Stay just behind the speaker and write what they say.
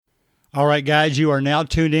All right, guys, you are now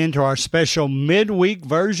tuned in to our special midweek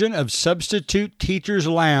version of Substitute Teachers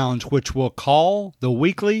Lounge, which we'll call the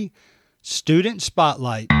weekly Student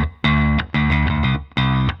Spotlight.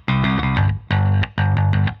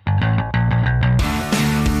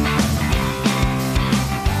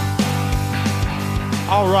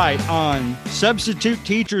 All right, on Substitute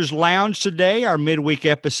Teachers Lounge today, our midweek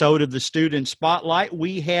episode of the Student Spotlight,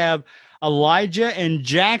 we have Elijah and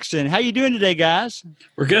Jackson. How you doing today, guys?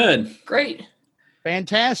 We're good. Great.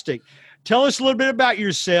 Fantastic. Tell us a little bit about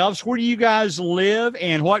yourselves. Where do you guys live,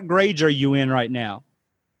 and what grades are you in right now?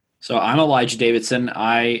 So I'm Elijah Davidson.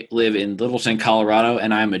 I live in Littleton, Colorado,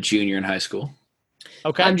 and I'm a junior in high school.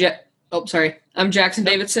 Okay. I'm Jackson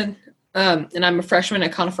Davidson, and I'm a freshman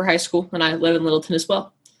at Conifer High School, and I live in Littleton as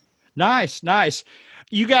well. Nice, nice.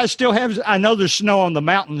 You guys still have, I know there's snow on the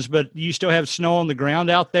mountains, but you still have snow on the ground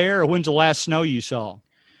out there? Or when's the last snow you saw?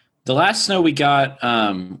 The last snow we got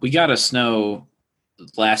a snow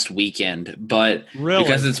last weekend, but Really?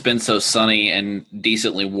 Because it's been so sunny and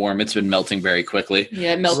decently warm, it's been melting very quickly.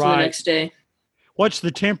 Yeah, it melted the next day. What's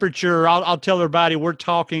the temperature? I'll tell everybody we're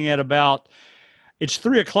talking at about, it's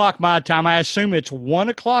 3 o'clock my time. I assume it's 1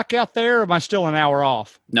 o'clock out there, or am I still an hour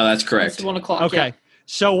off? No, that's correct. It's 1 o'clock. Okay. Yeah.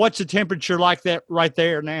 So what's the temperature like that right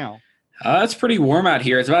there now? It's pretty warm out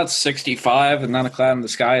here. It's about 65 and not a cloud in the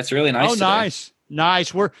sky. It's really nice. Oh, today. nice.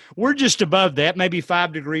 Nice. We're just above that, maybe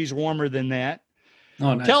 5 degrees warmer than that.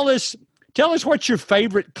 Oh, nice. Tell us what your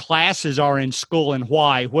favorite classes are in school and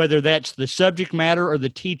why, whether that's the subject matter or the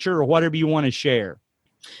teacher or whatever you want to share.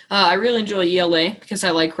 I really enjoy ELA because I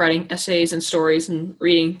like writing essays and stories and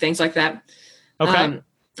reading things like that. Okay. And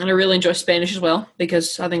I really enjoy Spanish as well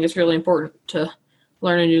because I think it's really important to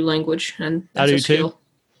learn a new language, and that's a skill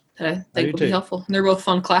that I think would be helpful. And they're both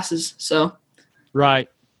fun classes, so right.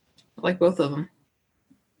 I like both of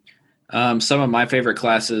them. Some of my favorite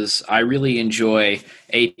classes, I really enjoy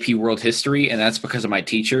AP World History, and that's because of my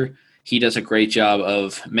teacher. He does a great job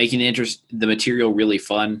of making the material really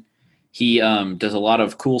fun. He does a lot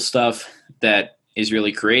of cool stuff that is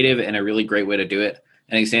really creative and a really great way to do it.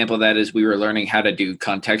 An example of that is we were learning how to do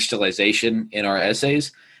contextualization in our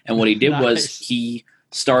essays, and what he did was he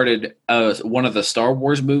started one of the Star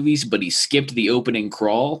Wars movies, but he skipped the opening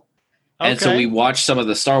crawl. And so we watched some of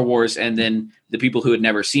the Star Wars, and then the people who had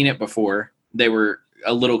never seen it before, they were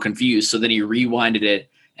a little confused. So then he rewinded it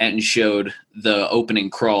and showed the opening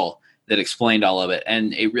crawl that explained all of it.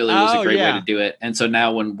 And it really was a great way to do it. And so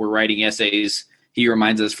now when we're writing essays, he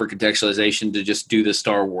reminds us for contextualization to just do the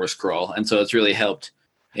Star Wars crawl. And so it's really helped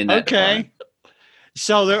in that department.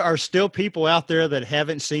 So there are still people out there that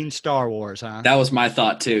haven't seen Star Wars, huh? That was my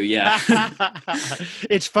thought too, yeah.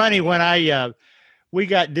 It's funny when we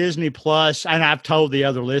got Disney Plus, and I've told the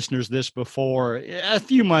other listeners this before, a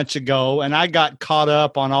few months ago, and I got caught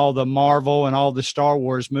up on all the Marvel and all the Star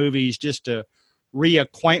Wars movies just to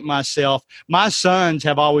reacquaint myself. My sons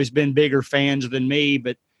have always been bigger fans than me,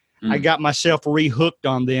 but I got myself rehooked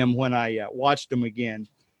on them when I watched them again.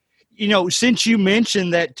 You know, since you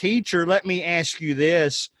mentioned that teacher, let me ask you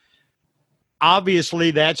this. Obviously,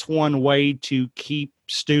 that's one way to keep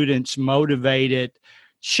students motivated.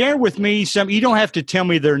 Share with me you don't have to tell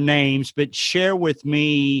me their names, but share with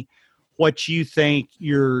me what you think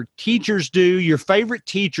your favorite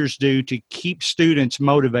teachers do to keep students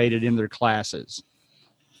motivated in their classes.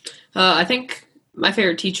 I think my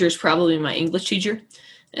favorite teacher is probably my English teacher,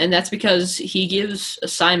 and that's because he gives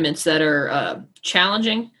assignments that are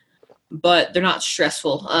challenging, but they're not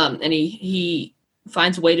stressful, and he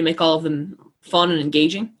finds a way to make all of them fun and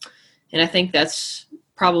engaging, and I think that's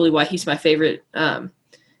probably why he's my favorite,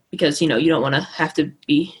 because, you don't want to have to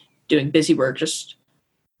be doing busy work just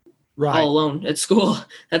all alone at school.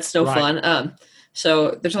 That's no fun.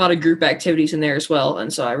 So there's a lot of group activities in there as well,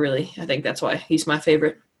 and so I think that's why he's my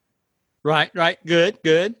favorite. Right.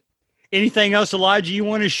 Good. Anything else, Elijah, you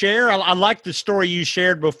want to share? I like the story you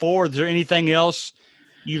shared before. Is there anything else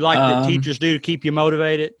you like that teachers do to keep you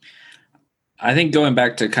motivated? I think going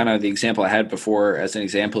back to kind of the example I had before as an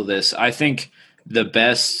example of this, I think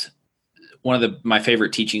one of my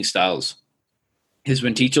favorite teaching styles is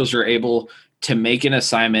when teachers are able to make an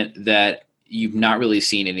assignment that you've not really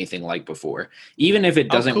seen anything like before. Even if it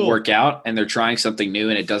doesn't work out and they're trying something new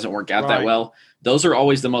and it doesn't work out that well, those are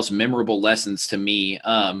always the most memorable lessons to me.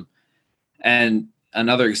 And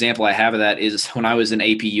another example I have of that is when I was in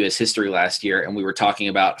AP US History last year and we were talking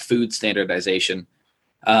about food standardization.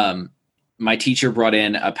 My teacher brought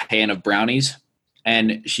in a pan of brownies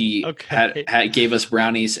and she gave us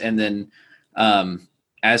brownies. And then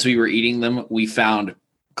as we were eating them, we found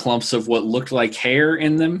clumps of what looked like hair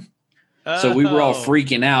in them. So we were all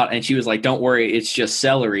freaking out, and she was like, "Don't worry, it's just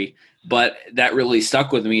celery." But that really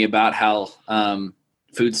stuck with me about how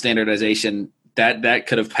food standardization that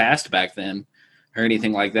could have passed back then or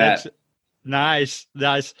anything like that. That's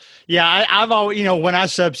nice. Yeah, I've always, when I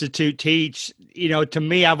substitute teach, to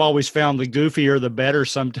me, I've always found the goofier the better.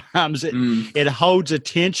 Sometimes it holds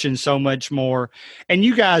attention so much more. And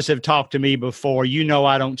you guys have talked to me before.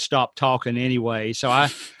 I don't stop talking anyway. So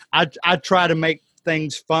I try to make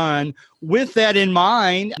things fun. With that in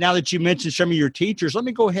mind, now that you mentioned some of your teachers, let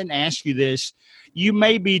me go ahead and ask you this. You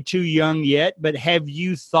may be too young yet, but have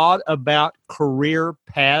you thought about career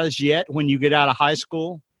paths yet when you get out of high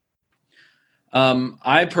school?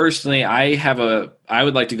 I personally, I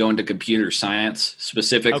would like to go into computer science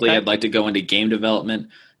specifically. Okay. I'd like to go into game development,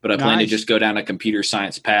 but I plan to Nice. just go down a computer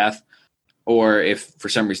science path. Or if for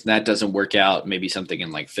some reason that doesn't work out, maybe something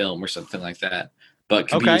in like film or something like that. But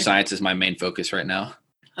computer Okay. science is my main focus right now.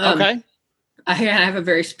 Okay. I have a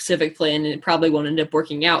very specific plan, and it probably won't end up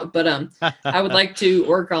working out. But I would like to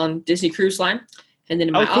work on Disney Cruise Line, and then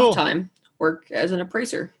in my cool. off time, work as an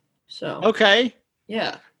appraiser. So Okay.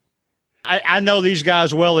 yeah. I know these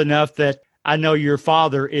guys well enough that I know your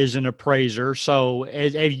father is an appraiser. So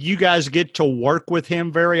have you guys get to work with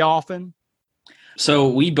him very often? So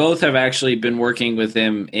we both have actually been working with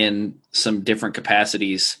him in some different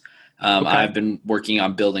capacities. Okay. I've been working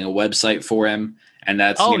on building a website for him, and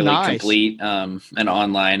that's nearly nice. complete, an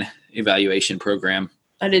online evaluation program.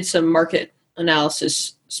 I did some market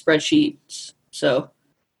analysis spreadsheets. So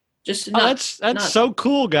just That's so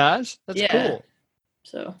cool, guys. That's Yeah. cool.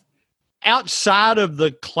 So Outside of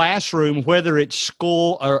the classroom, whether it's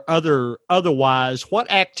school or otherwise,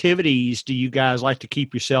 what activities do you guys like to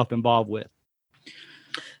keep yourself involved with?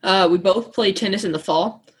 we both play tennis in the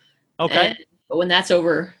fall. Okay. But when that's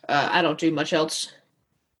over, I don't do much else.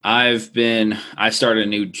 I started a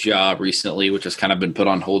new job recently, which has kind of been put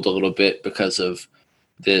on hold a little bit because of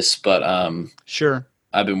this, but Sure.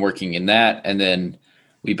 I've been working in that, and then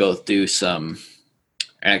we both do some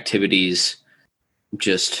activities,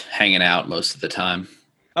 just hanging out most of the time.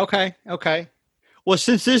 Okay. Well,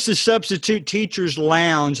 since this is Substitute Teachers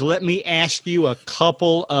Lounge, let me ask you a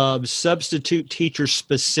couple of substitute teacher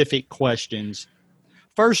specific questions.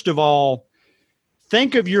 First of all,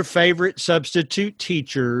 think of your favorite substitute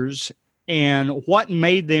teachers and what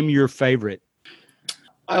made them your favorite.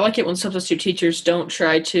 I like it when substitute teachers don't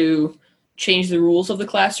try to change the rules of the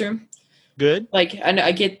classroom. Good. Like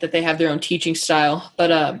I get that they have their own teaching style,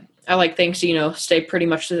 but I like things to stay pretty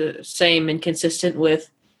much the same and consistent with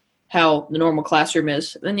how the normal classroom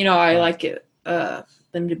is. And I like it,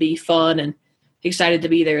 them to be fun and excited to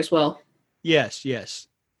be there as well. Yes.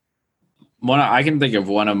 I can think of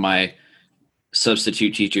one of my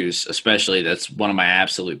substitute teachers, especially, that's one of my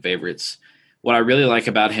absolute favorites. What I really like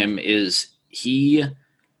about him is he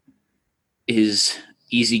is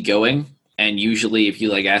easygoing, and usually if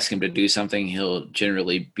you ask him to do something, he'll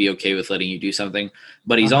generally be okay with letting you do something.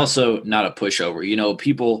 But he's also not a pushover.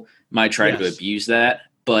 People might try to abuse that,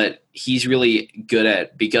 but he's really good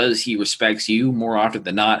at, because he respects you more often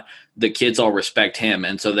than not, the kids all respect him,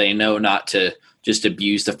 and so they know not to just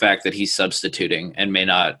abuse the fact that he's substituting and may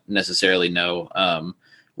not necessarily know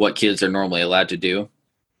what kids are normally allowed to do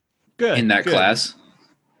in that class.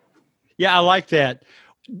 Yeah, I like that.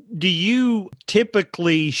 Do you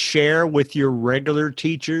typically share with your regular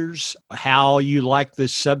teachers how you like the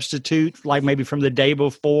substitute, like maybe from the day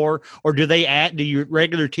before, or do your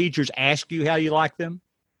regular teachers ask you how you like them?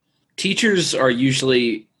 Teachers are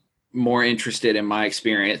usually more interested, in my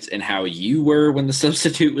experience, in how you were when the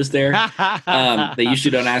substitute was there. They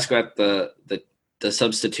usually don't ask about the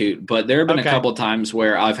substitute, but there have been a couple times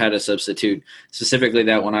where I've had a substitute, specifically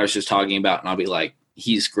that one I was just talking about, and I'll be like,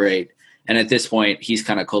 he's great. And at this point, he's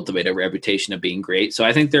kind of cultivated a reputation of being great. So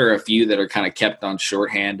I think there are a few that are kind of kept on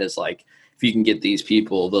shorthand as if you can get these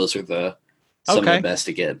people, those are some of the best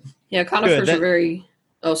to get. Yeah, Conifer's a very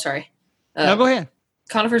 – oh, sorry. No, go ahead.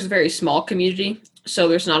 Conifer's a very small community, so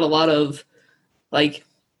there's not a lot of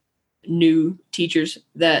new teachers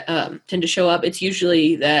that tend to show up. It's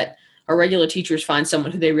usually that our regular teachers find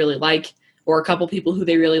someone who they really like, or a couple people who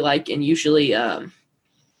they really like, and usually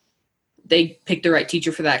they pick the right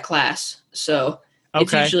teacher for that class. So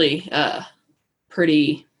it's usually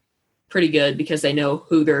pretty good because they know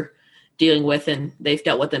who they're dealing with and they've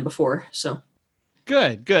dealt with them before. So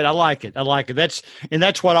good. I like it.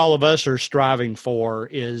 That's what all of us are striving for,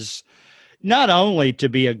 is not only to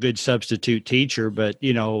be a good substitute teacher, but,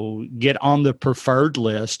 get on the preferred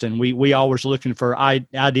list. And we always looking for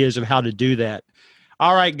ideas of how to do that.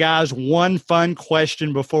 All right, guys, one fun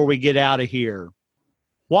question before we get out of here.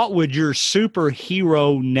 What would your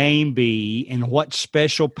superhero name be, and what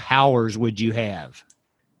special powers would you have?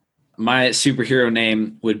 my superhero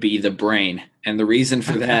name would be the Brain. And the reason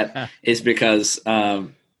for that is because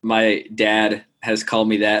my dad has called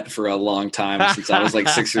me that for a long time since I was like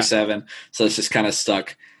 6 or 7. So it's just kind of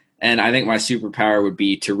stuck. And I think my superpower would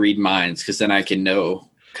be to read minds, because then I can know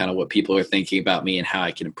kind of what people are thinking about me and how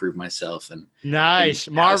I can improve myself. And nice.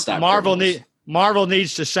 Marvel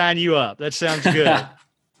needs to sign you up. That sounds good.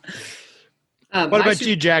 What about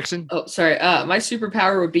you, Jackson? Oh, sorry. My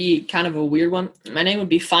superpower would be kind of a weird one. My name would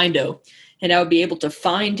be Findo, and I would be able to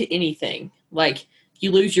find anything. Like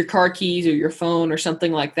you lose your car keys or your phone or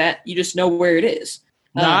something like that, you just know where it is.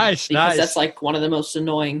 Nice. Because that's like one of the most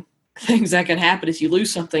annoying things that can happen is you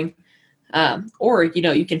lose something. Or,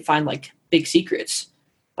 you can find like big secrets,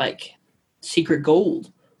 like secret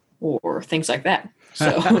gold or things like that.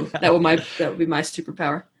 So that would be my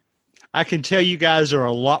superpower. I can tell you guys are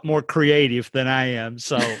a lot more creative than I am.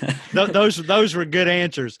 So those were good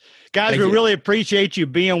answers. Guys, we really appreciate you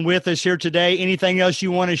being with us here today. Anything else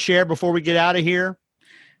you want to share before we get out of here?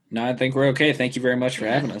 No, I think we're okay. Thank you very much for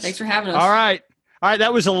having us. Thanks for having us. All right.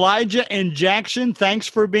 That was Elijah and Jackson. Thanks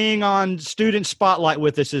for being on Student Spotlight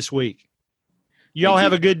with us this week. Y'all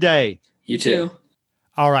have a good day. You too.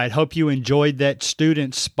 All right. Hope you enjoyed that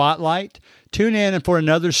Student Spotlight. Tune in for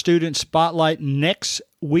another Student Spotlight next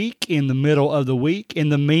week in the middle of the week. In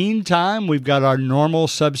the meantime, we've got our normal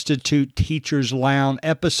Substitute Teachers Lounge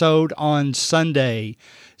episode on Sunday.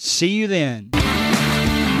 See you then.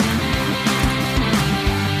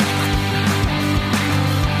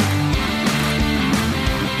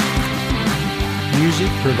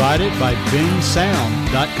 Music provided by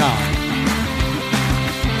bensound.com.